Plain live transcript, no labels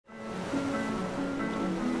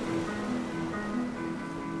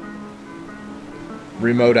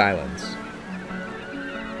remote islands,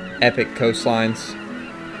 epic coastlines,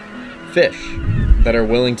 fish that are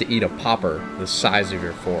willing to eat a popper the size of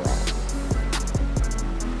your forearm.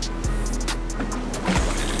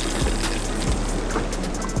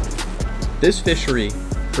 This fishery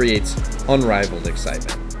creates unrivaled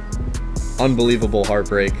excitement, unbelievable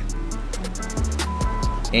heartbreak,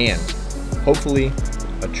 and hopefully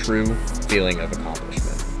a true feeling of accomplishment.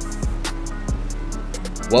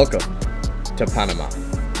 Welcome to Panama,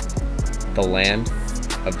 the land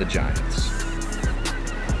of the giants.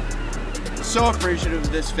 So appreciative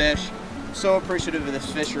of this fish, so appreciative of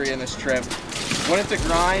this fishery and this trip. When it's a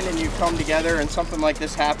grind and you come together and something like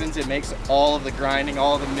this happens, it makes all of the grinding,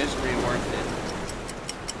 all of the misery worth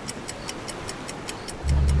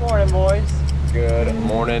it. Morning, boys. Good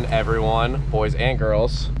morning, everyone, boys and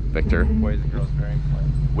girls. Victor. Boys and girls, very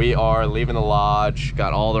important. We are leaving the lodge,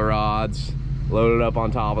 got all the rods loaded up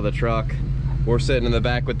on top of the truck. We're sitting in the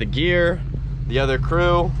back with the gear. The other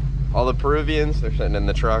crew, all the Peruvians, they're sitting in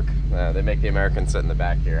the truck. They make the Americans sit in the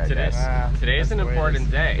back here, I guess. Today's an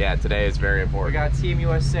important day. Yeah, today is very important. We got Team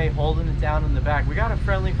USA holding it down in the back. We got a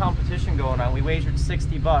friendly competition going on. We wagered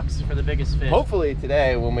 $60 for the biggest fish. Hopefully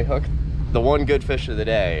today, when we hook the one good fish of the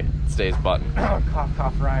day, it stays buttoned. Oh, cough,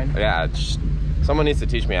 cough, Ryan. Yeah, someone needs to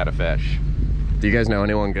teach me how to fish. Do you guys know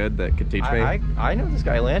anyone good that could teach me? I know this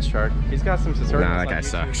guy, Lance Shark. He's got some tutorials. Nah, that guy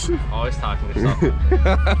sucks. Always talking to yourself. All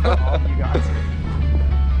you guys.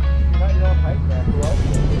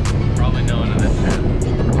 Probably no one on this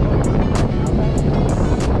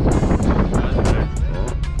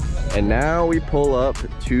trip. And now we pull up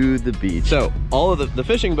to the beach. So all of the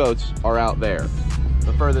fishing boats are out there.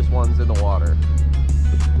 The furthest one's in the water.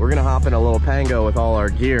 We're gonna hop in a little pango with all our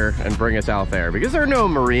gear and bring us out there because there are no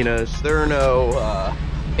marinas, there are no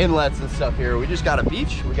inlets and stuff here. We just got a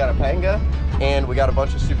beach, we got a panga, and we got a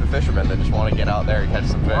bunch of stupid fishermen that just want to get out there and catch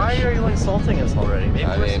some fish. Why are you insulting us already? Maybe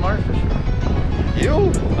we're smart fishermen.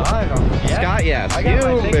 You? I don't know. Yeah. Scott, yes.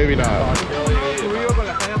 You, maybe not.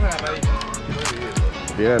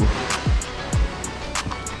 Bien.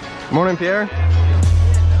 Morning, Pierre.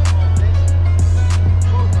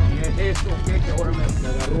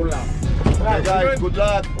 Hi guys, good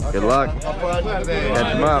luck. Good luck. Catch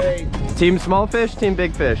them up. Team small fish, team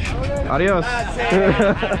big fish. Adios.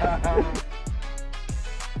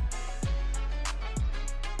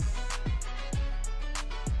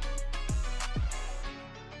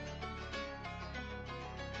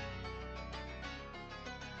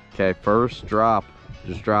 Okay, first drop.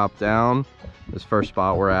 Just dropped down. This first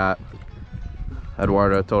spot we're at.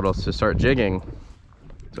 Eduardo told us to start jigging.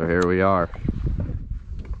 So here we are.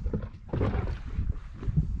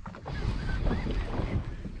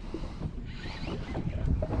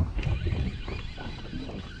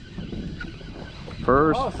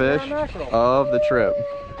 First fish of the trip.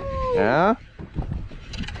 Yeah?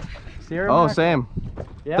 Sierra Oh, mackerel. same.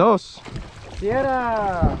 Yeah. Dos.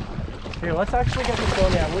 Sierra! Here, let's actually get this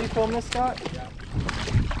going. Yeah, will you film this, Scott? Yeah.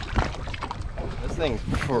 This thing's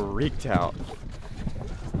freaked out.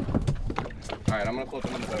 Alright, I'm gonna flip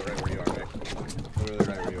him in the boat right where you are, Vic. Literally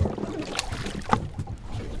right where you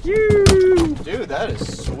are. Dude, that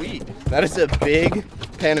is sweet. That is a big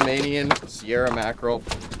Panamanian Sierra mackerel.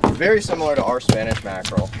 Very similar to our Spanish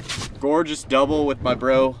mackerel. Gorgeous double with my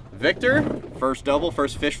bro Victor. First double,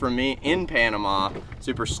 first fish from me in Panama.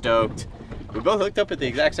 Super stoked. We both hooked up at the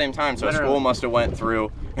exact same time, so school must have went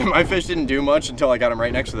through. And my fish didn't do much until I got him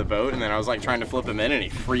right next to the boat, and then I was like trying to flip him in and he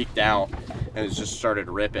freaked out and it just started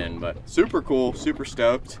ripping. But super cool, super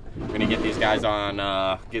stoked. We're gonna get these guys on,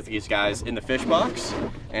 get these guys in the fish box,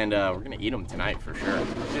 and we're gonna eat them tonight for sure.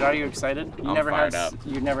 Dude, are you excited? I'm fired up.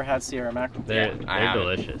 You've never had Sierra mackerel? They're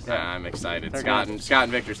delicious. I'm excited. Scott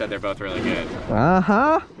and Victor said they're both really good. Want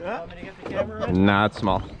me to get the camera ready? Not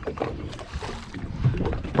small.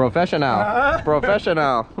 Professional.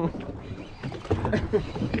 Professional.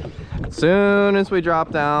 Soon as we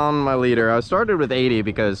drop down my leader, I started with 80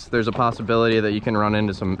 because there's a possibility that you can run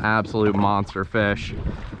into some absolute monster fish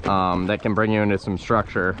that can bring you into some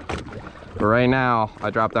structure. But right now, I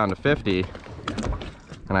dropped down to 50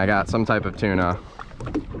 and I got some type of tuna.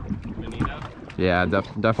 Bonita? Yeah,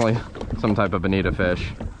 definitely some type of bonita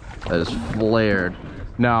fish that is flared.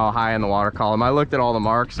 No, high in the water column. I looked at all the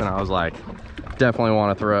marks and I was like, definitely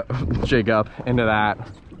want to throw jig up into that,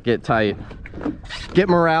 get tight, get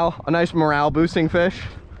morale, a nice morale boosting fish.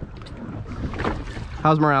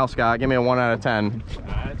 How's morale, Scott? Give me a 1 out of 10.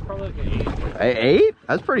 It's probably like an 8. 8?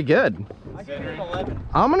 That's pretty good. I give it an 11.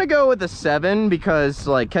 I'm gonna go with a 7 because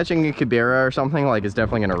like catching a Kibera or something like is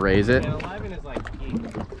definitely gonna raise it. Yeah, 11 is like 8.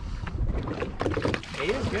 8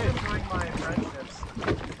 is good. My friendships.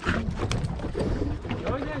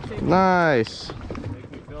 Nice.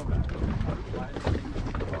 Make me feel bad.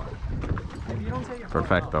 If you don't take it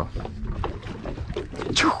Perfecto.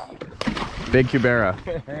 Big cubera.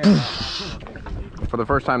 For the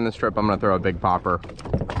first time this trip, I'm gonna throw a big popper.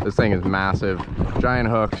 This thing is massive. Giant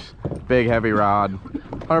hooks, big heavy rod,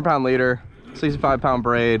 100-pound leader, 65-pound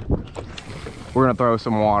braid. We're gonna throw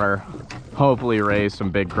some water, hopefully raise some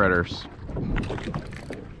big critters.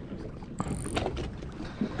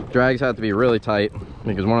 Drags have to be really tight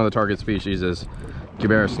because one of the target species is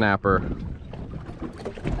cubera snapper,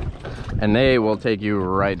 and they will take you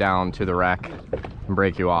right down to the wreck and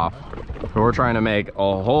break you off. So we're trying to make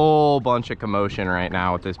a whole bunch of commotion right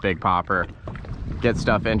now with this big popper, get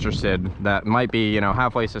stuff interested that might be, you know,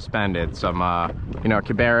 halfway suspended. Some you know,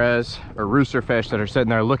 cuberas or rooster fish that are sitting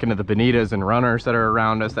there looking at the bonitas and runners that are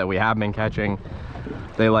around us that we have been catching.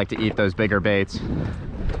 They like to eat those bigger baits,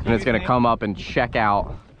 and it's gonna come up and check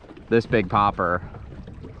out this big popper.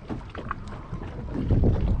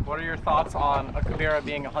 What are your thoughts on a cubera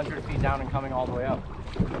being 100 feet down and coming all the way up?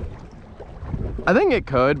 I think it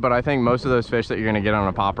could, but I think most of those fish that you're gonna get on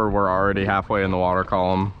a popper were already halfway in the water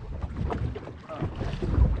column.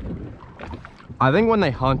 I think when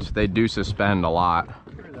they hunt, they do suspend a lot.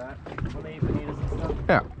 Hear that? When they eat bonitas and stuff?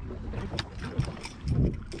 Yeah.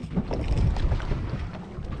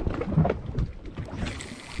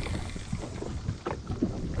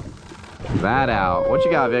 That out. What you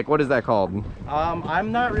got, Vic? What is that called?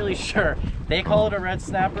 I'm not really sure. They call it a red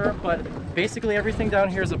snapper, but basically everything down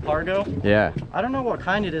here is a pargo. Yeah. I don't know what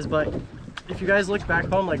kind it is, but if you guys look back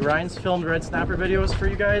home, like Ryan's filmed red snapper videos for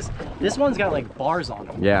you guys, this one's got like bars on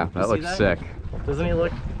it. Yeah, that looks sick. Doesn't he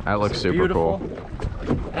look? That looks super beautiful?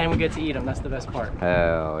 cool. And we get to eat them. That's the best part.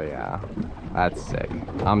 Hell yeah. That's sick.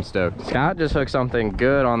 I'm stoked. Scott just hooked something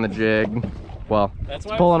good on the jig. Well, it's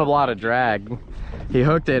pulling a lot of drag. He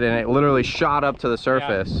hooked it and it literally shot up to the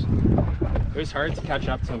surface. Yeah. It was hard to catch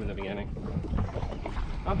up to him in the beginning.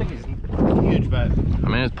 I don't think he's huge, but I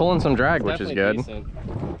mean, it's pulling some drag, which is good. Decent.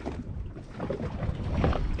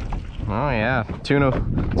 Oh yeah, tuna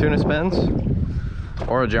spins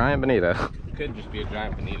or a giant bonita. Could just be a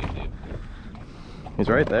giant bonita, dude. He's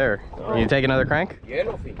right there. Oh. You take another crank?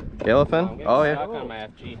 Yellowfin. Yellowfin? Oh yeah. On my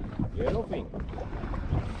FG. Yellowfin.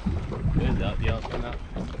 There's the yellowfin now.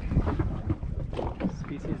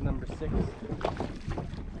 Species number 6.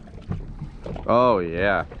 Oh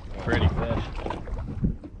yeah. Pretty fish.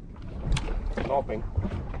 Open.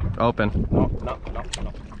 Open. No. Not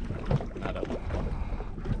open.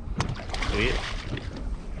 Sweet.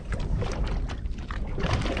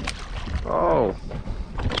 Oh.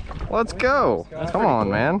 Let's go. Come on,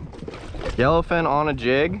 man. Yellowfin on a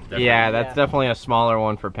jig. Definitely. Yeah, that's definitely a smaller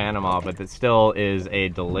one for Panama, but it still is a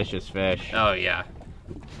delicious fish. Oh yeah.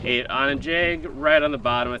 Ate on a jig, right on the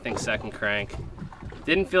bottom, I think second crank.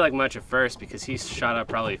 Didn't feel like much at first because he shot up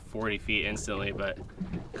probably 40 feet instantly, but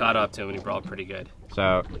caught up to him and he brought pretty good.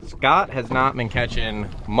 So Scott has not been catching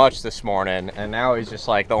much this morning, and now he's just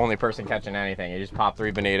like the only person catching anything. He just popped 3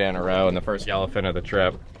 bonita in a row in the first yellowfin of the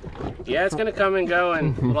trip. Yeah, it's gonna come and go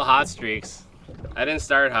in little hot streaks. I didn't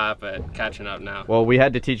start hot, but catching up now. Well, we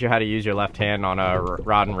had to teach you how to use your left hand on a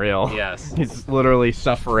rod and reel. Yes. He's literally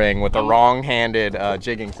suffering with a wrong-handed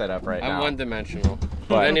jigging setup right now. I'm one-dimensional.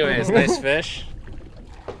 But anyways, nice fish.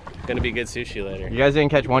 Gonna be good sushi later. You guys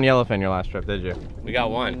didn't catch one yellowfin your last trip, did you? We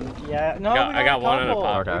got one. Yeah, no, I got one on a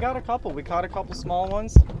pop. Okay. We got a couple. We caught a couple small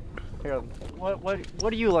ones. Here, what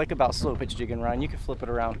do you like about slow pitch jigging, Ryan? You can flip it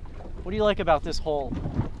around. What do you like about this whole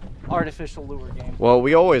artificial lure game? Well,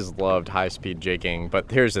 we always loved high-speed jigging, but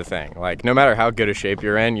here's the thing. Like, no matter how good a shape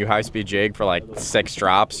you're in, you high-speed jig for like 6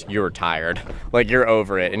 drops, you're tired. Like, you're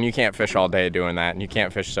over it, and you can't fish all day doing that, and you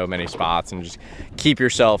can't fish so many spots, and just keep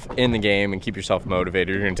yourself in the game and keep yourself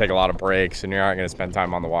motivated. You're gonna take a lot of breaks, and you're not gonna spend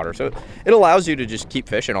time on the water. So it allows you to just keep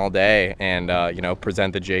fishing all day and, you know,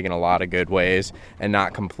 present the jig in a lot of good ways and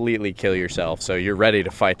not completely kill yourself. So you're ready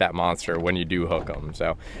to fight that monster when you do hook them.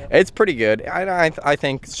 So it's pretty good. I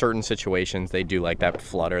think certain situations they do like that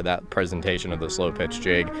flutter, that presentation of the slow pitch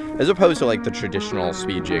jig, as opposed to like the traditional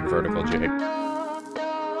speed jig, vertical jig.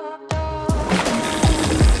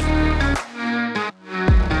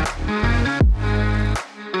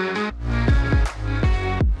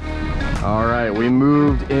 All right, we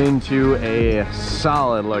moved into a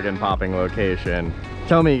solid looking popping location.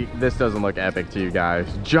 Tell me this doesn't look epic to you guys.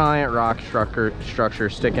 Giant rock structure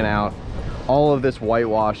sticking out. All of this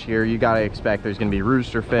whitewash here, you gotta expect there's gonna be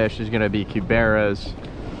rooster fish, there's gonna be cuberas,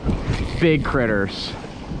 big critters,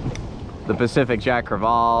 the Pacific Jack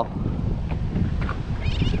Crevalle,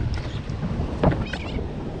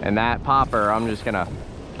 and that popper, I'm just gonna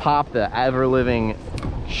pop the ever-living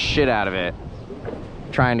shit out of it.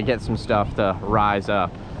 trying to get some stuff to rise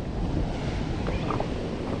up.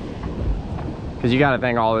 Because you got to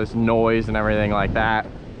think all this noise and everything like that,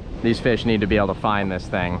 these fish need to be able to find this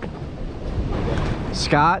thing.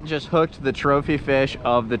 Scott just hooked the trophy fish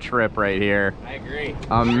of the trip right here. I agree.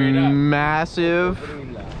 A massive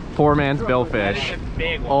poor man's billfish.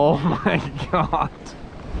 Big one. Oh my god.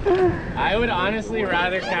 I would honestly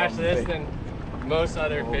rather catch this than most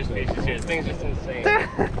other fish species here. This thing's just insane.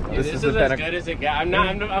 This is as good as it gets.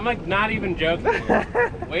 I'm like not even joking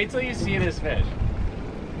here. Wait till you see this fish.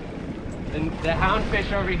 And the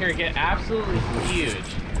houndfish over here get absolutely huge.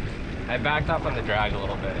 I backed up on the drag a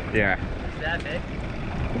little bit. Yeah. Is that big?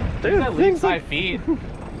 Dude, at least 5 feet.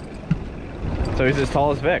 So he's as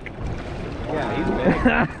tall as Vic. Yeah, he's big.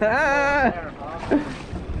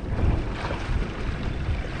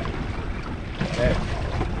 Hey,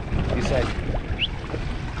 you said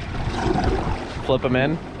flip him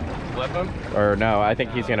in? Flip him? Or no, I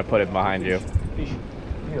think he's gonna put it behind you.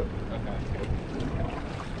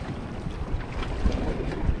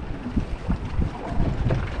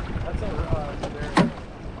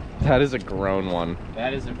 That is a grown one.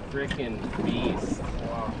 That is a freaking beast.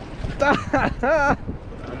 Wow.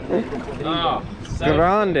 Oh, so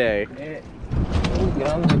Grande.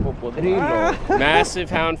 massive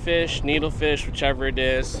houndfish, needlefish, whichever it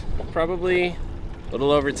is. Probably a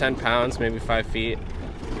little over 10 pounds, maybe 5 feet.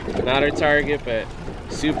 Not our target, but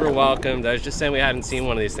super welcomed. I was just saying we hadn't seen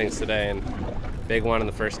one of these things today, and big one in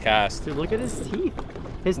the first cast. Dude, look at his teeth.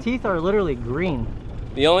 His teeth are literally green.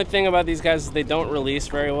 The only thing about these guys is they don't release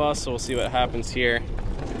very well, so we'll see what happens here.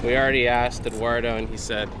 We already asked Eduardo, and he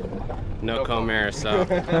said no comer, so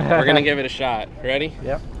we're gonna give it a shot. Ready?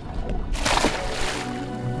 Yep.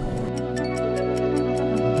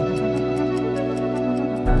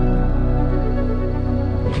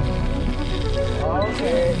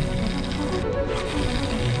 Okay.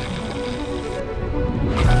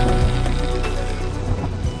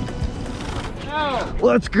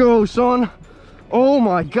 Let's go, son. Oh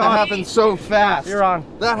my god. That happened so fast. You're on.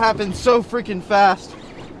 That happened so freaking fast.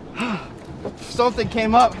 Something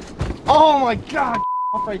came up. Oh my god.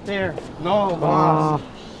 Right there. No. Wow.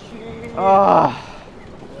 Oh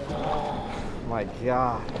my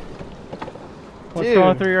god. What's Dude.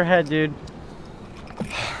 going through your head, dude?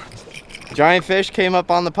 Giant fish came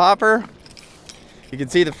up on the popper. You can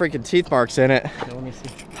see the freaking teeth marks in it. Okay, let me see.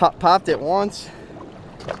 Popped it once.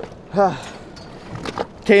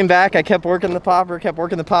 Came back, I kept working the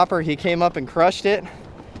popper, He came up and crushed it.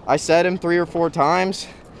 I set him 3 or 4 times,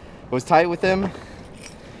 was tight with him,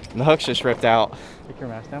 and the hook's just ripped out. Take your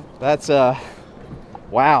mask down. That's,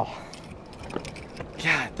 wow.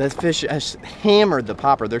 God, that fish has hammered the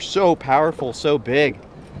popper. They're so powerful, so big.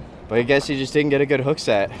 But I guess he just didn't get a good hook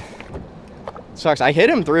set. Sucks. I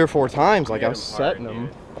hit him 3 or 4 times, like I was setting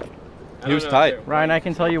him. He was tight. Ryan, I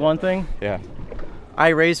can tell you one thing. Yeah. I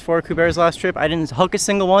raised 4 coups last trip. I didn't hook a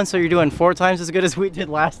single one, so you're doing 4 times as good as we did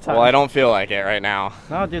last time. Well, I don't feel like it right now.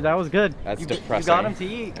 No, dude, that was good. That's you depressing. You got him to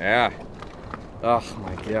eat. Yeah. Oh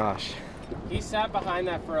my gosh. He sat behind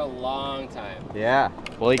that for a long time. Yeah.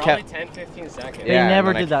 Well, he Probably kept 10, 15 seconds. They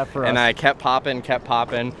never did that for us. And I kept popping,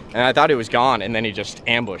 and I thought it was gone, and then he just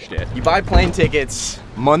ambushed it. You buy plane tickets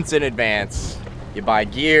months in advance. You buy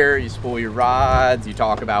gear, you spool your rods, you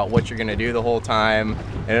talk about what you're gonna do the whole time,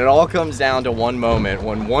 and it all comes down to one moment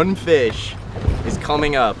when one fish is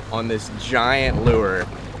coming up on this giant lure.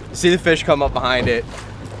 You see the fish come up behind it,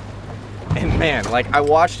 and man, like I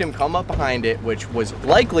watched him come up behind it, which was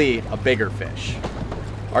likely a bigger fish.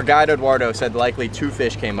 Our guide Eduardo said likely 2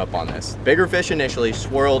 fish came up on this. Bigger fish initially,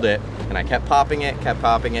 swirled it, and I kept popping it, kept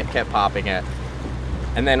popping it, kept popping it.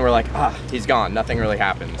 And then we're like, he's gone, nothing really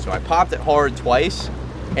happened. So I popped it hard twice,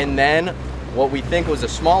 and then what we think was a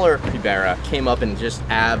smaller pibera came up and just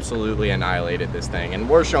absolutely annihilated this thing. And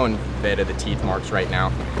we're showing a bit of the teeth marks right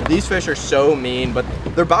now. These fish are so mean, but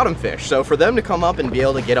they're bottom fish. So for them to come up and be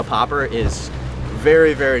able to get a popper is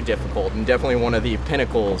very, very difficult, and definitely one of the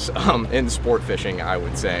pinnacles in sport fishing, I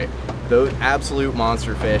would say. Those absolute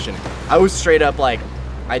monster fish. And I was straight up like,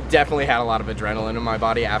 I definitely had a lot of adrenaline in my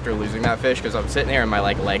body after losing that fish, because I'm sitting there and my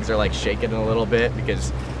legs are like shaking a little bit,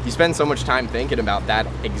 because you spend so much time thinking about that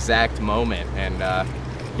exact moment. And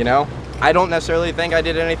you know, I don't necessarily think I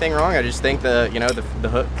did anything wrong. I just think the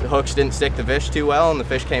hooks didn't stick the fish too well, and the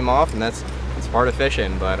fish came off, and it's part of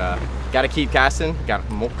fishing. But got to keep casting. Got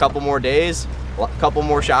a couple more days, a couple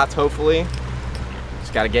more shots, hopefully.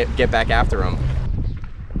 Just got to get back after them.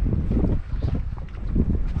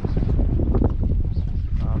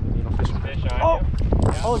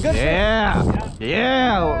 Oh, good. Yeah.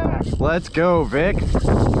 Yeah. Let's go, Vic.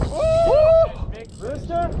 Woo! Big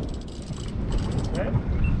rooster.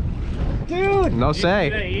 Dude! No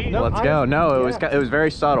say. Let's go. No, it was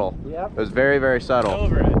very subtle. Yep. It was very, very subtle.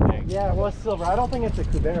 Silver, I think. Yeah, it was silver. I don't think it's a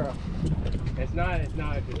Cubera. It's not a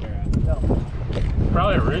Cubera. No.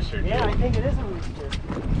 Probably a rooster. Yeah, I think it is a rooster.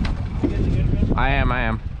 I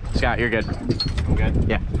am. Scott, you're good. I'm good.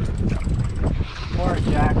 Yeah. Or a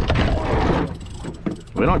jack.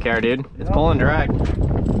 We don't care, dude. It's pull and drag.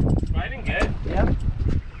 Fighting good. Yep.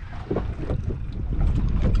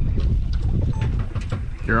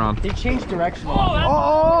 You're on. They changed direction.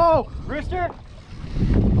 Oh! Rooster?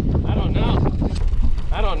 I don't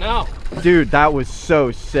know. Dude, that was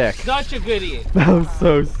so sick. Such a goodie. That was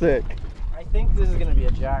so sick. I think this is gonna be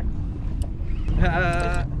a jack.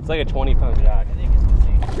 It's like a 20-pound jack. I think it's the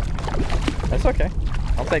same. That's okay.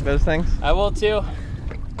 I'll take those things. I will too.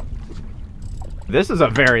 This is a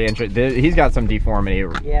very interesting. He's got some deformity.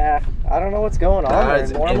 Yeah, I don't know what's going on That there.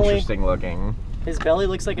 is Normally, interesting looking. his belly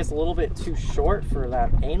looks like it's a little bit too short for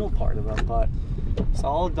that anal part of him, but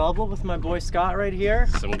solid double with my boy Scott right here.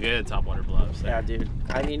 Some good topwater blobs there. Yeah, dude.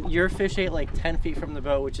 I mean, your fish ate like 10 feet from the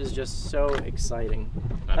boat, which is just so exciting.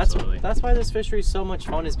 Absolutely. That's why this fishery is so much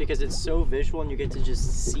fun, is because it's so visual and you get to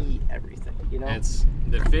just see everything, you know? It's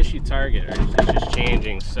the fish you target are just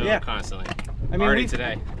changing so constantly. I mean, already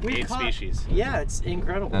today, 8 caught, species. Yeah, it's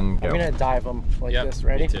incredible. And I'm go. gonna dive them like Yep, this.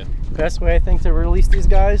 Ready? me too. Best way I think to release these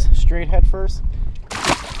guys, straight head first.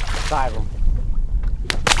 Dive them.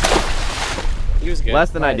 He was good.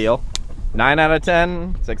 Less than ideal. 9 out of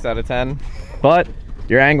 10, 6 out of 10. But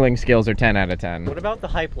your angling skills are 10 out of 10. What about the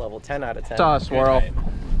hype level? 10 out of 10. Saw a swirl. Damn,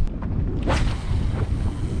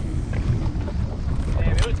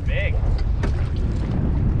 it was big.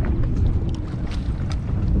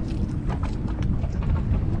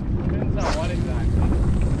 Couldn't tell what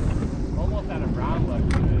exactly. Almost had a brown look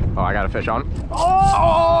to it. Oh, I got a fish on.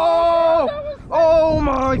 Oh! Oh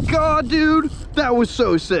my god, dude! That was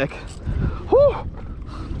so sick. Whew.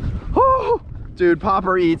 Oh, dude,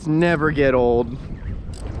 popper eats never get old.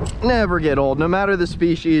 Never get old, no matter the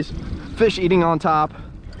species. Fish eating on top,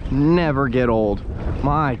 never get old.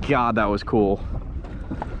 My god, that was cool.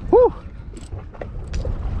 Whew.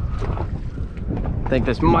 I think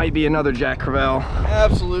this might be another Jack Crevalle.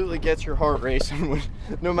 Absolutely gets your heart racing when,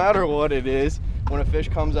 no matter what it is. When a fish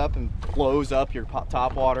comes up and blows up your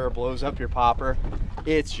top water, blows up your popper,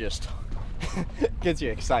 it's just gets you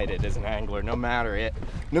excited as an angler, no matter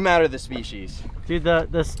the species. Dude,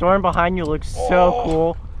 the storm behind you looks so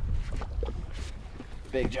cool.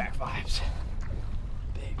 Big Jack vibes.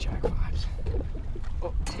 Big Jack vibes.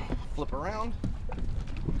 Oh, flip around.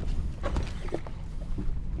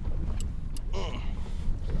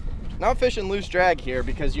 Not fishing loose drag here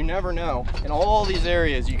because you never know. In all these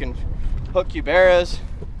areas you can hook cuberas,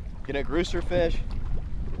 get a Agressor fish,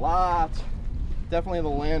 lots. Definitely the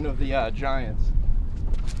land of the giants.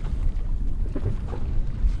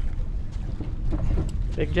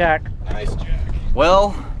 Big Jack. Nice Jack.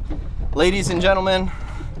 Well, ladies and gentlemen,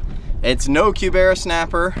 it's no cubera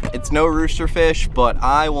snapper, it's no rooster fish, but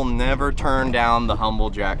I will never turn down the humble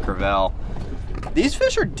Jack Crevalle. These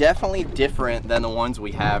fish are definitely different than the ones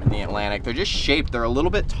we have in the Atlantic. They're just shaped, they're a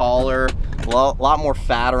little bit taller, a lot more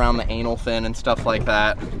fat around the anal fin and stuff like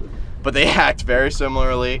that. But they act very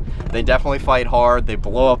similarly. They definitely fight hard, they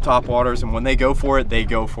blow up top waters, and when they go for it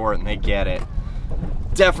and they get it.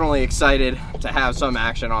 Definitely excited to have some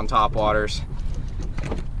action on top waters.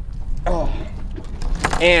 Oh.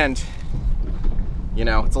 And, you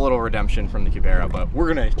know, it's a little redemption from the cubera, but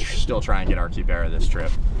we're gonna still try and get our cubera this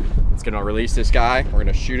trip. It's gonna release this guy. We're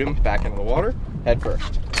gonna shoot him back into the water, head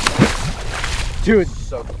first. Dude,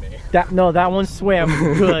 Soaked me. that one swam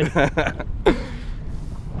good.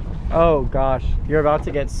 Oh gosh, you're about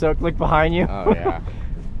to get soaked. Look behind you. Oh yeah.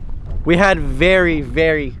 We had very,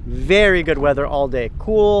 very, very good weather all day.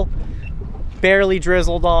 Cool, barely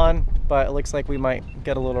drizzled on, but it looks like we might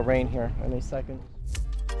get a little rain here in a second.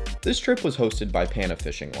 This trip was hosted by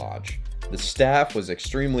Panafishing Lodge. The staff was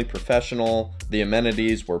extremely professional, the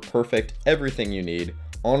amenities were perfect, everything you need.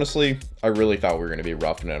 Honestly, I really thought we were going to be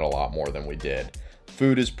roughing it a lot more than we did.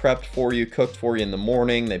 Food is prepped for you, cooked for you in the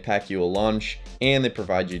morning, they pack you a lunch, and they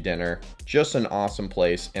provide you dinner. Just an awesome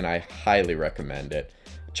place, and I highly recommend it.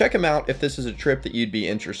 Check them out if this is a trip that you'd be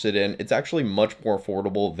interested in. It's actually much more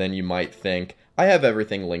affordable than you might think. I have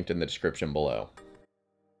everything linked in the description below.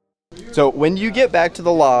 So when you get back to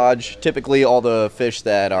the lodge, typically all the fish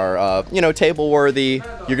that are, you know, table worthy,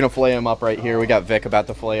 you're going to fillet them up right here. We got Vic about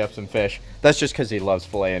to fillet up some fish. That's just because he loves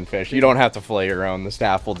filleting fish. You don't have to fillet your own. The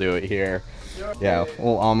staff will do it here. Yeah, a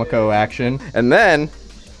little Amico action. And then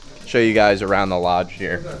show you guys around the lodge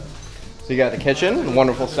here. So you got the kitchen,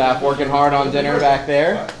 wonderful staff working hard on dinner back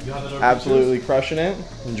there. Absolutely crushing it.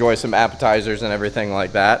 Enjoy some appetizers and everything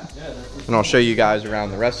like that. And I'll show you guys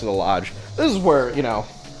around the rest of the lodge. This is where, you know,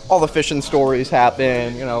 all the fishing stories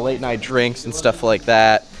happen, you know, late night drinks and stuff like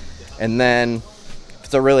that. And then if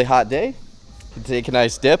it's a really hot day, you can take a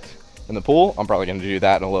nice dip in the pool. I'm probably gonna do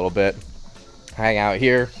that in a little bit. Hang out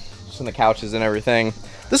here, just on the couches and everything.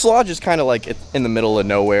 This lodge is kind of like in the middle of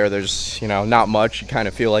nowhere. There's, you know, not much. You kind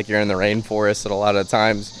of feel like you're in the rainforest at a lot of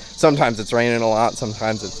times. Sometimes it's raining a lot,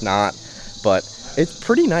 sometimes it's not. But it's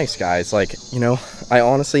pretty nice, guys. Like, you know, I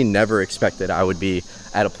honestly never expected I would be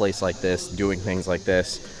at a place like this, doing things like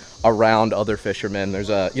this, around other fishermen. There's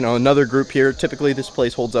a, you know, another group here. Typically this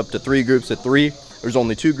place holds up to 3 groups of 3. There's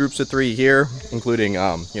only 2 groups of 3 here, including,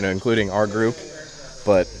 you know, including our group.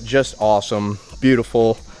 But just awesome,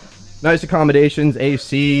 beautiful. Nice accommodations,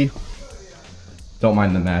 AC. Don't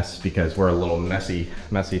mind the mess because we're a little messy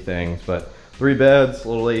things, but 3 beds,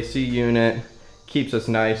 little AC unit, keeps us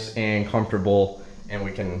nice and comfortable, and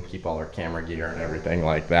we can keep all our camera gear and everything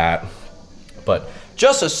like that. But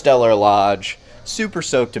just a stellar lodge. Super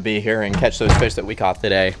stoked to be here and catch those fish that we caught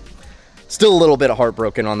today. Still a little bit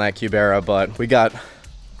heartbroken on that cubera, but we got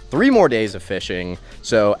 3 more days of fishing,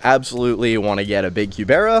 so absolutely want to get a big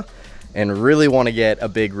cubera and really want to get a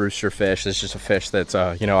big rooster fish. It's just a fish that's,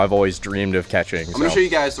 you know, I've always dreamed of catching. I'm going to show you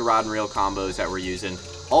guys the rod and reel combos that we're using.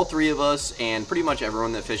 All 3 of us and pretty much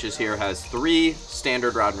everyone that fishes here has 3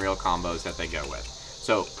 standard rod and reel combos that they go with.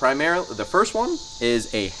 So primarily, the first one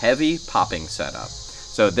is a heavy popping setup.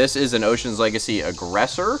 So this is an Ocean's Legacy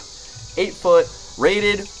Aggressor, 8-foot,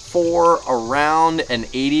 rated for around an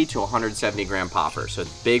 80 to 170 gram popper. So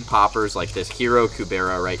big poppers like this Hero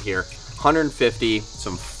Cubera right here. 150,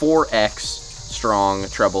 some 4X strong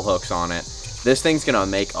treble hooks on it. This thing's gonna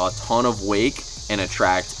make a ton of wake and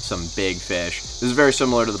attract some big fish. This is very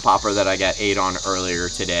similar to the popper that I got 8 on earlier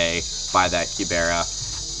today by that cubera.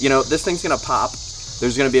 You know, this thing's gonna pop.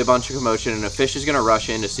 There's gonna be a bunch of commotion and a fish is gonna rush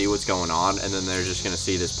in to see what's going on, and then they're just gonna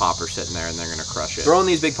see this popper sitting there and they're gonna crush it. Throwing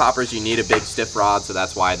these big poppers, you need a big stiff rod, so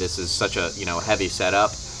that's why this is such a, you know, heavy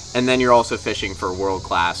setup. And then you're also fishing for world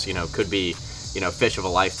class, you know, could be, you know, fish of a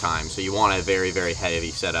lifetime. So you want a very, very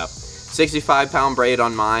heavy setup. 65-pound braid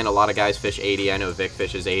on mine. A lot of guys fish 80. I know Vic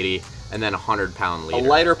fishes 80. And then 100-pound leader. A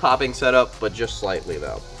lighter popping setup, but just slightly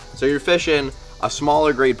though. So you're fishing a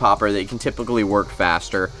smaller grade popper that you can typically work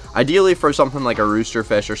faster. Ideally for something like a rooster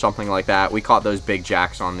fish or something like that. We caught those big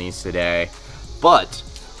jacks on these today. But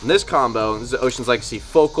in this combo, this is the Ocean's Legacy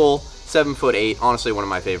Focal, 7'8". Honestly, one of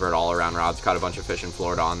my favorite all-around rods. Caught a bunch of fish in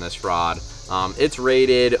Florida on this rod. It's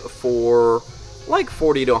rated for like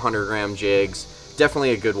 40 to 100 gram jigs.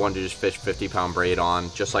 Definitely a good one to just fish 50-pound braid on,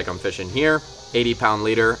 just like I'm fishing here. 80-pound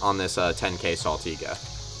leader on this 10K Saltiga.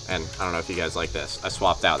 And I don't know if you guys like this. I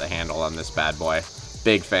swapped out the handle on this bad boy.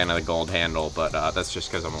 Big fan of the gold handle, but that's just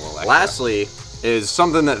because I'm a little extra. Lastly is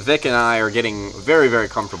something that Vic and I are getting very, very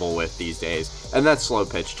comfortable with these days, and that's slow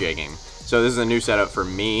pitch jigging. So this is a new setup for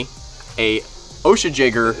me. A Osha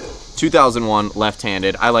Jigger 2001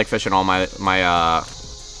 left-handed. I like fishing all my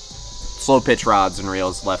slow pitch rods and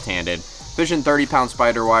reels left-handed. Fishing 30-pound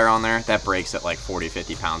spider wire on there, that breaks at like 40,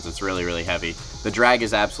 50 pounds. It's really, really heavy. The drag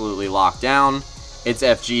is absolutely locked down. It's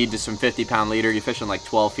FG'd to some 50-pound leader. You're fishing like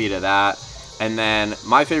 12 feet of that. And then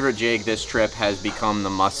my favorite jig this trip has become the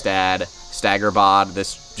Mustad Stagger Bod.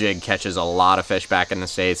 This jig catches a lot of fish back in the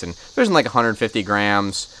States and fishing like 150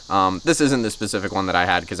 grams. This isn't the specific one that I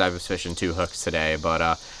had because I was fishing 2 hooks today,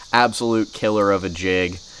 but absolute killer of a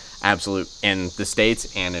jig. Absolute in the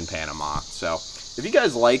States and in Panama. So if you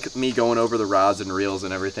guys like me going over the rods and reels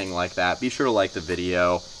and everything like that, be sure to like the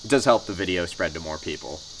video. It does help the video spread to more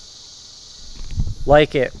people.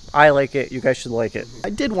 Like it. I like it. You guys should like it.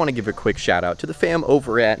 I did want to give a quick shout out to the fam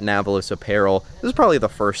over at Navillus Apparel. This is probably the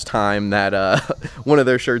first time that one of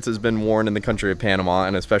their shirts has been worn in the country of Panama,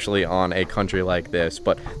 and especially on a country like this.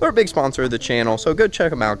 But they're a big sponsor of the channel, so go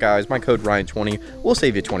check them out, guys. My code Ryan20 will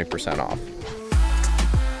save you 20% off.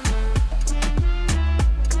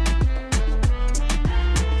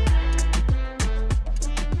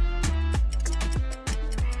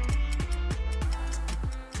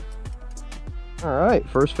 Alright,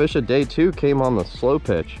 first fish of day 2 came on the slow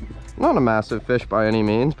pitch. Not a massive fish by any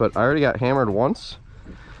means, but I already got hammered once.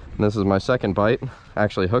 And this is my second bite. I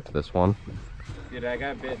actually hooked this one. Dude, I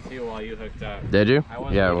got bit too while you hooked up. Did you? I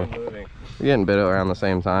wasn't even moving. We're getting bit around the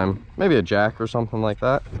same time. Maybe a jack or something like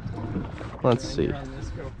that. Let's see.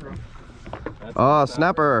 Oh,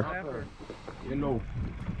 snapper. You know.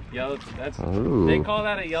 Yellow, that's, ooh. They call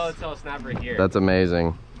that a yellowtail snapper here. That's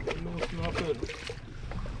amazing.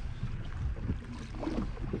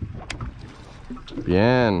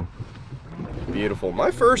 Bien. Beautiful.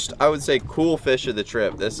 My first, I would say, cool fish of the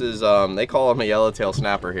trip. This is, they call him a yellowtail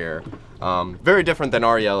snapper here. Very different than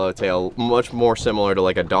our yellowtail, much more similar to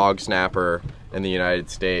like a dog snapper in the United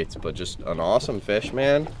States, but just an awesome fish,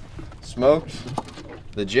 man. Smoked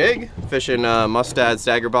the jig, fishing Mustad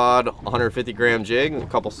Staggerbod 150 gram jig, a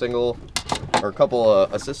couple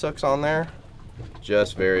assist hooks on there.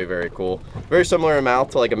 Just very, very cool. Very similar in mouth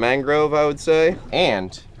to like a mangrove, I would say.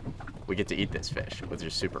 And we get to eat this fish, which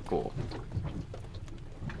is super cool.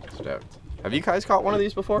 Stoked. Have you guys caught one of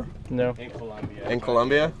these before? No. In Colombia. In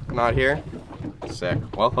Colombia? Not here? Sick.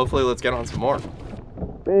 Well, hopefully let's get on some more.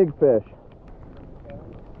 Big fish.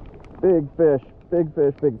 Big fish. Big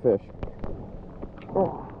fish, big fish.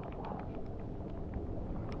 Oh.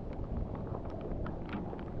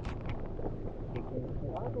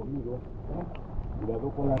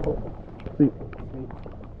 See.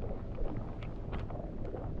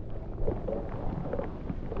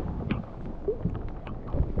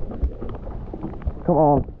 Come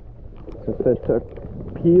on. This fish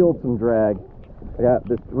peeled some drag. I got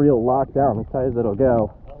this reel locked down as tight as it'll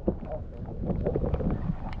go.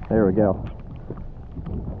 There we go.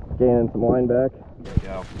 Gaining some line back. There we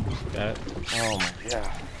go. Got it. Oh my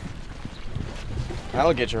god.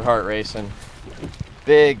 That'll get your heart racing.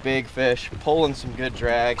 Big, big fish, pulling some good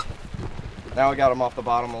drag. Now we got him off the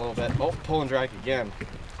bottom a little bit. Oh, pulling drag again.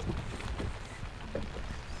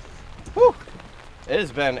 Whew. It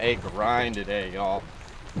has been a grind today, y'all.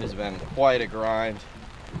 It has been quite a grind.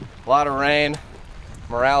 A lot of rain.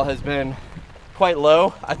 Morale has been quite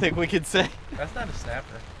low, I think we could say. That's not a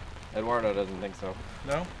snapper. Eduardo doesn't think so.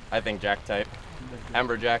 No? I think jack type.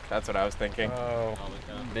 Amberjack, that's what I was thinking. Oh.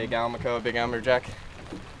 Big almaco, big amberjack.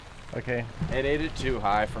 Okay. It ate it too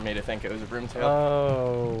high for me to think it was a broomtail.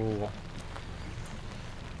 Oh.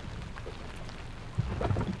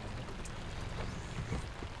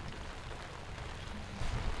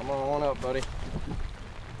 Come on up, buddy.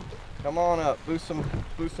 Come on up. Boost some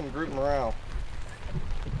group morale.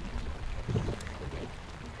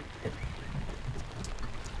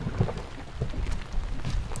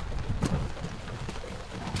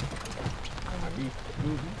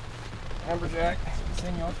 Amberjack.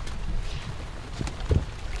 Senor.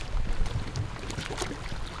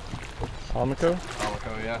 Almaco?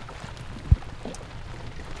 Almaco, yeah.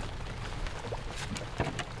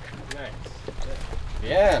 Nice.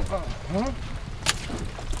 Yeah.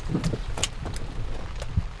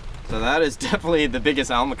 So that is definitely the biggest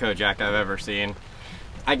almaco jack I've ever seen.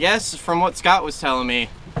 I guess from what Scott was telling me,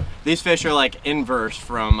 these fish are like inverse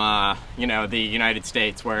from, you know, the United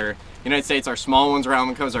States, where United States, our small ones are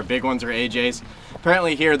almacos, our big ones are AJs.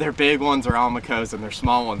 Apparently here, their big ones are almacos and their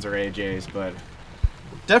small ones are AJs, but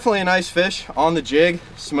definitely a nice fish on the jig.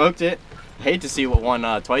 Smoked it. I hate to see what one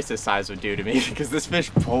twice this size would do to me because this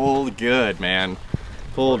fish pulled good, man.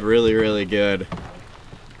 Pulled really, really good.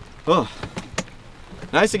 Oh,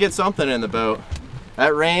 nice to get something in the boat.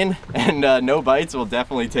 That rain and no bites will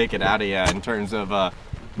definitely take it out of you in terms of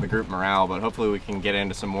the group morale, but hopefully we can get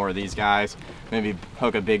into some more of these guys. Maybe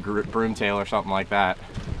hook a big broomtail or something like that.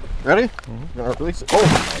 Ready? Gonna release it. Oh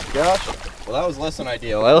my gosh. Well, that was less than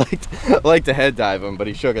ideal. I like to head dive him, but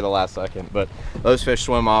he shook at the last second. But those fish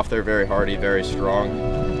swim off. They're very hardy, very strong.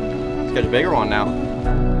 Let's get a bigger one now.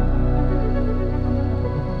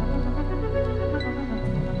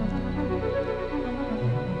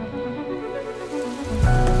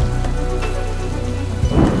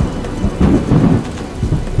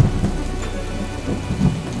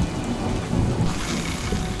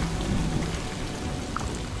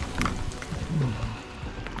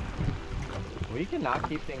 We cannot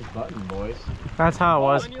keep things buttoned, boys. That's how it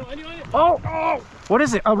was. Oh! Oh! What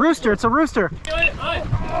is it? A rooster! It's a rooster!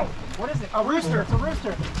 What is it? A rooster! It's a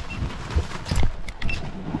rooster!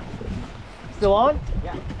 Still on?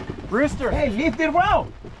 Yeah. Rooster! Hey, lift it well!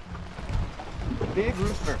 Big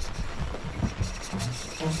rooster.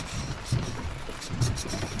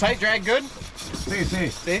 Tight drag good?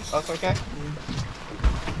 See? That's okay?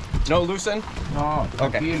 No loosen? No,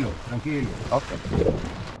 Okay. tranquilo. Okay.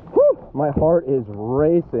 Whew, my heart is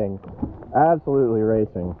racing. Absolutely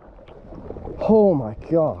racing. Oh my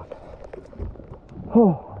god.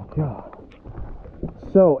 Oh my god.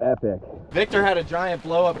 So epic. Victor had a giant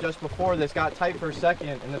blow up just before this, got tight for a second,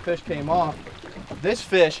 and the fish came off. This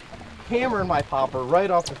fish hammered my popper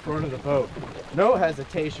right off the front of the boat. No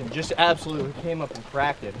hesitation, just absolutely came up and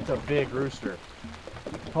cracked it. It's a big rooster.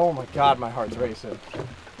 Oh my god, my heart's racing.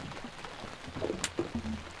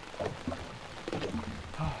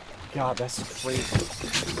 Oh god, that's crazy.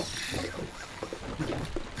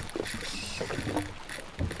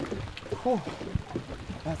 Whew.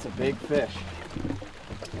 That's a big fish.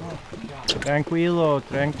 Tranquilo,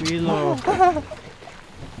 tranquilo.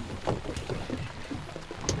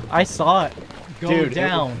 I saw it go Dude,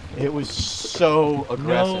 down. It was so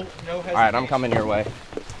aggressive. No All right, I'm coming your way.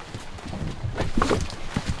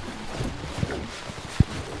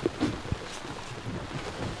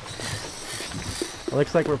 It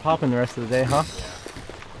looks like we're popping the rest of the day, huh?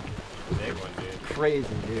 Big one, dude. Crazy,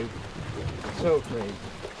 dude. So crazy.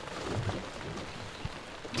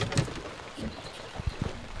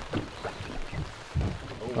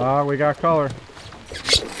 Oh, we got color.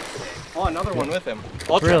 Oh, another one with him.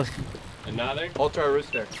 Ultra. Really? Another? Ultra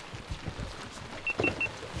rooster.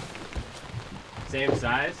 Same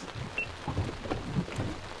size?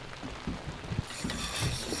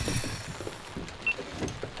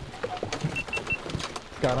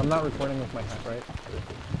 God, I'm not recording with my hat, right?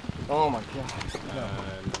 Oh my god. No.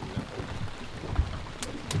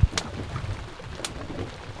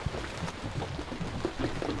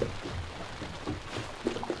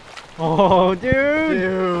 Oh,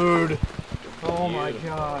 dude! Dude. Oh my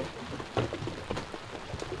god.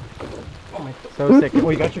 So sick. Oh,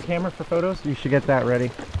 you got your camera for photos? You should get that ready.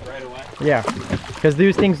 Right away? Yeah, because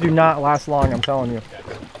these things do not last long, I'm telling you.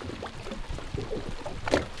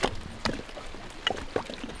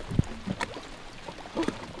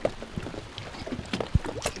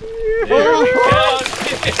 There we go!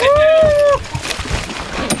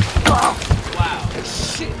 Wow.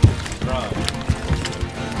 Shit. Bro.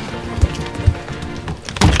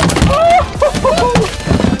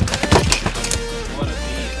 What a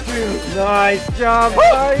beast. Nice job,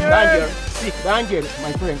 Danger. See, danger,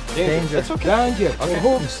 my friend. Danger. That's okay. Danger. Okay.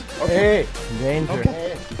 Hooks. Hey. Danger.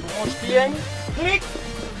 Okay. Almost bien. Click.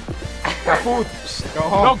 Kaput. Go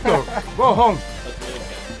home. Doctor, go home. That's really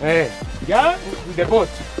good. Hey. Ya, debut.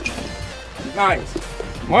 Nice.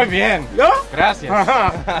 Muy bien. ¿Yo? Gracias.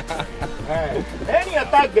 Any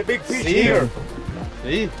attack the big fish See? here.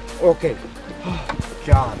 See? Okay.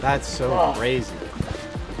 God, that's so crazy.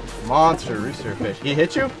 Monster rooster fish. He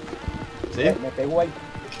hit you? See? Me pegó ahí.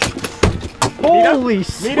 Holy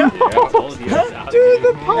shit! Mira. Yeah, I told you it's out, Dude,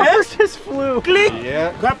 the dude. popper just flew. Click.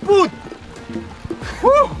 Yeah. Kaput.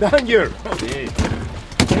 Danger. See?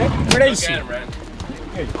 Look Crazy. at him, Ren.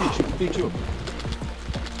 Hey, picture.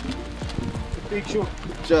 Picture.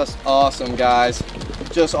 Just awesome, guys.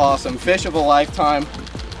 Just awesome. Fish of a lifetime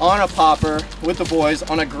on a popper with the boys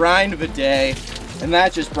on a grind of a day. And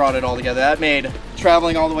that just brought it all together. That made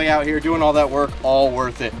traveling all the way out here, doing all that work, all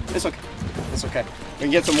worth it. It's okay. It's okay. We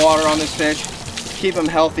can get some water on this fish, keep him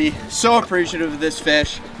healthy. So appreciative of this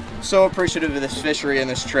fish. So appreciative of this fishery and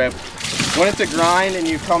this trip. When it's a grind and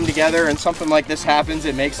you come together and something like this happens,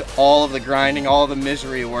 it makes all of the grinding, all of the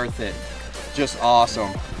misery worth it. Just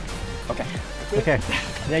awesome. Okay. Okay.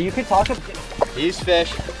 Yeah, you can talk. These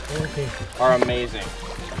fish are amazing.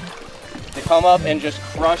 They come up and just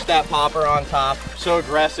crush that popper on top. So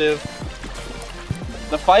aggressive.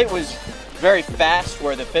 The fight was very fast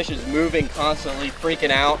where the fish is moving constantly, freaking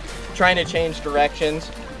out, trying to change directions.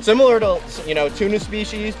 Similar to, you know, tuna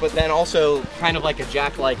species, but then also kind of like a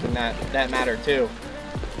jacklike in that matter too.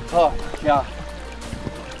 Oh, yeah.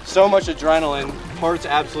 So much adrenaline. Heart's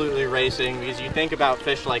absolutely racing because you think about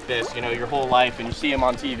fish like this, you know, your whole life, and you see them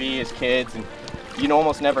on TV as kids, and you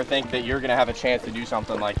almost never think that you're gonna have a chance to do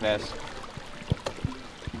something like this.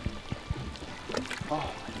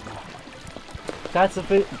 Oh. That's a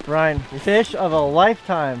fish, Ryan. Fish of a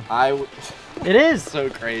lifetime. It is. So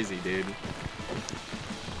crazy, dude.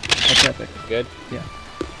 That's epic. Good? Yeah.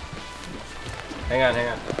 Hang on, hang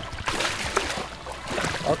on.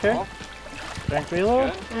 Okay. Oh.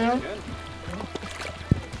 Tranquilo. Yeah. Good.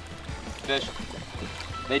 Fish.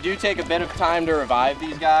 They do take a bit of time to revive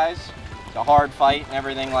these guys. It's a hard fight and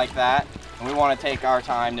everything like that. And we want to take our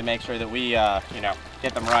time to make sure that we, you know,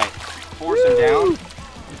 get them right. Force them down.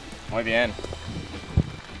 Muy bien.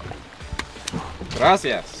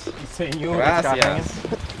 Gracias. Senor. Gracias.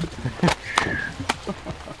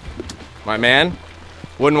 My man.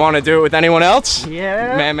 Wouldn't want to do it with anyone else.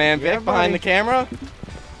 Yeah. Man, Vic Yeah, behind buddy. the camera.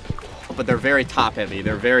 But they're very top heavy.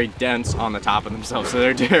 They're very dense on the top of themselves, so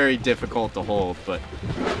they're very difficult to hold. But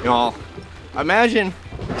y'all, imagine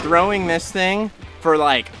throwing this thing for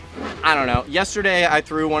like, I don't know. Yesterday I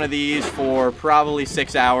threw one of these for probably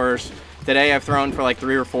 6 hours. Today I've thrown for like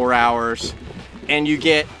 3 or 4 hours, and you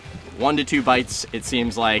get 1 to 2 bites, it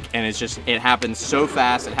seems like, and it's just, it happens so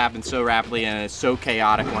fast, it happens so rapidly, and it's so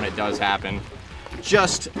chaotic when it does happen.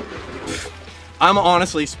 Just, I'm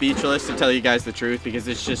honestly speechless, to tell you guys the truth, because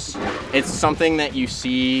it's just, it's something that you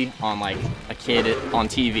see on like a kid on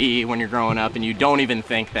TV when you're growing up, and you don't even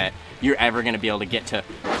think that you're ever gonna be able to get to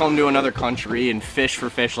come to another country and fish for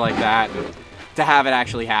fish like that. to have it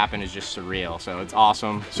actually happen is just surreal. So it's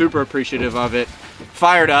awesome. Super appreciative of it.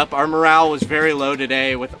 Fired up. Our morale was very low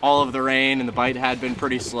today with all of the rain, and the bite had been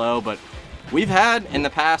pretty slow, but we've had in the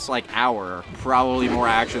past like hour probably more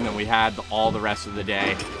action than we had all the rest of the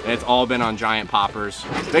day, and it's all been on giant poppers.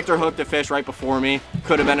 Victor hooked a fish right before me.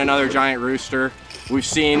 Could have been another giant rooster. We've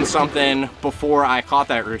seen something before I caught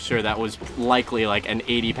that rooster that was likely like an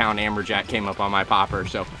 80-pound amberjack came up on my popper.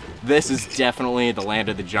 So this is definitely the land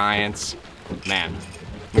of the giants. Man,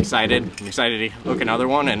 I'm excited. I'm excited to hook another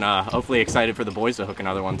one, and hopefully excited for the boys to hook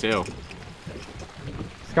another one too.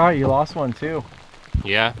 Scott, you lost one too.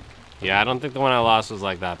 Yeah. Yeah, I don't think the one I lost was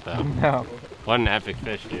like that though. No. What an epic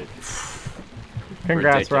fish, dude.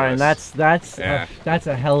 Congrats, Ryan. That's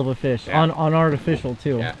a hell of a fish. Yeah. On artificial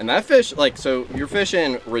too. Yeah, and that fish, like, so you're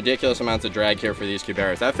fishing ridiculous amounts of drag here for these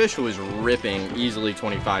cuberos. That fish was ripping easily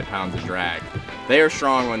 25 pounds of drag. They are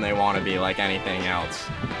strong when they want to be, like anything else.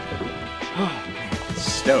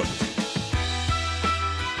 Stoked.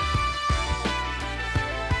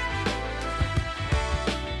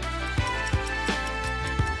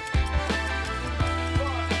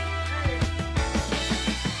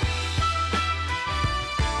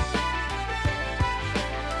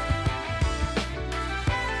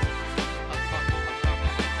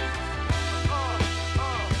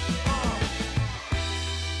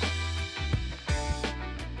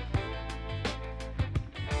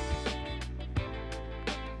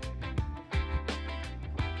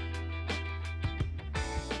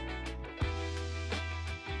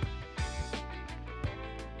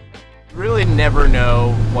 Really never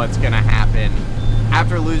know what's gonna happen.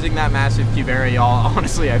 After losing that massive cubera, y'all,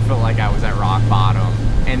 honestly I feel like I was at rock bottom.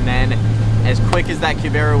 And then as quick as that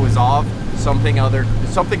cubera was off, something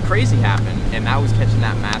crazy happened, and that was catching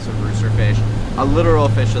that massive rooster fish, a literal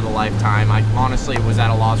fish of the lifetime. I honestly was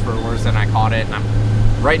at a loss for words, and I caught it,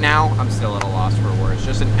 and right now I'm still at a loss for words.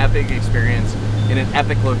 Just an epic experience in an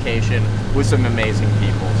epic location with some amazing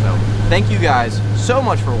people. So thank you guys so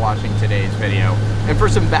much for watching today's video. And for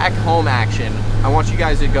some back home action, I want you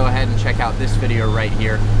guys to go ahead and check out this video right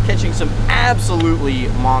here, catching some absolutely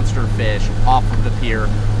monster fish off of the pier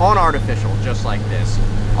on artificial, just like this.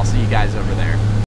 I'll see you guys over there.